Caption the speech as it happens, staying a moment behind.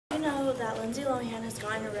know that Lindsay Lohan has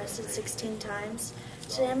gotten arrested 16 times?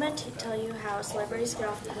 Today I'm going to tell you how celebrities get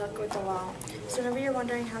off the hook with the law. So whenever you're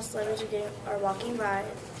wondering how celebrities are walking by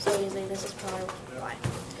so easily, this is probably why.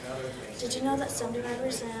 Did you know that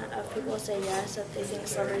 75% of people say yes, that they think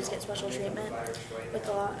celebrities get special treatment with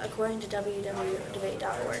the law, according to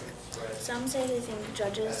www.debate.org. Some say they think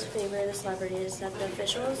judges favor the celebrities, that the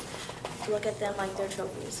officials look at them like they're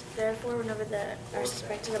trophies. Therefore, whenever they are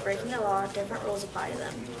suspected of breaking the law, different rules apply to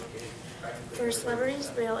them. For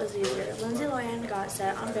celebrities, bail is easier. Lindsay Lohan got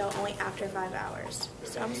set on bail only after 5 hours.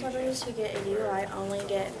 Some celebrities who get a DUI only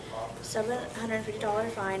get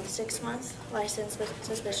 $750 fine, 6-month license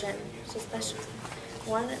suspension,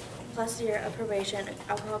 1+ year of probation,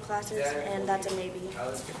 alcohol classes, and that's a maybe.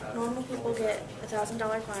 Normal people get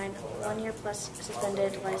 $1,000 fine, 1 year plus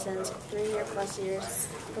suspended license, 3 year plus years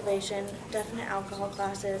probation, definite alcohol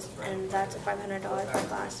classes, and that's a $500 per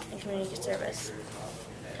class in community service.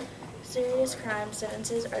 Serious crime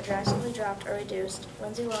sentences are drastically dropped or reduced.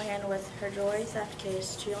 Lindsay Lohan, with her jewelry theft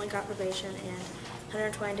case, she only got probation and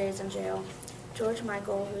 120 days in jail. George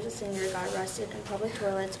Michael, who's a singer, got arrested in public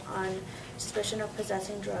toilets on suspicion of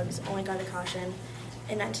possessing drugs, only got a caution.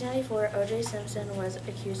 In 1994, O.J. Simpson was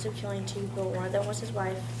accused of killing 2 people, one of them was his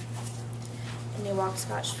wife, and he walked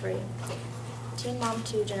scotch-free. Teen Mom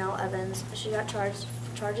 2, Janelle Evans, she got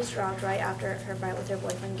charges dropped right after her fight with her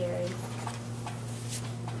boyfriend Gary.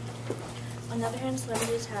 On the other hand,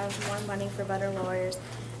 celebrities have more money for better lawyers.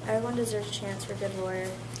 Everyone deserves a chance for a good lawyer.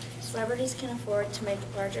 Celebrities can afford to make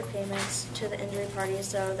larger payments to the injury parties,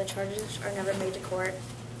 so the charges are never made to court.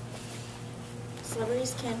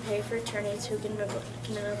 Celebrities can pay for attorneys who can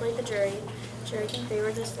manipulate the jury. Jury can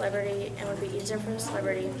favor the celebrity and would be easier for the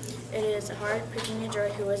celebrity. It is hard picking a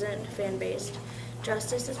jury who isn't fan-based.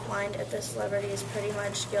 Justice is blind if the celebrity is pretty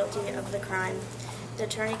much guilty of the crime. The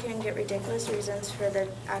attorney can get ridiculous reasons for their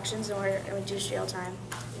actions in order to reduce jail time.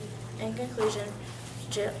 In conclusion,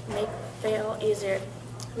 make bail easier.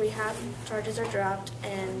 Rehab charges are dropped,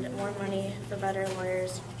 and more money for better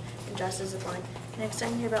lawyers, and justice is blind. Next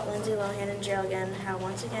time you hear about Lindsay Lohan in jail again, how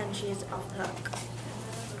once again she's off the hook.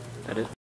 Edit.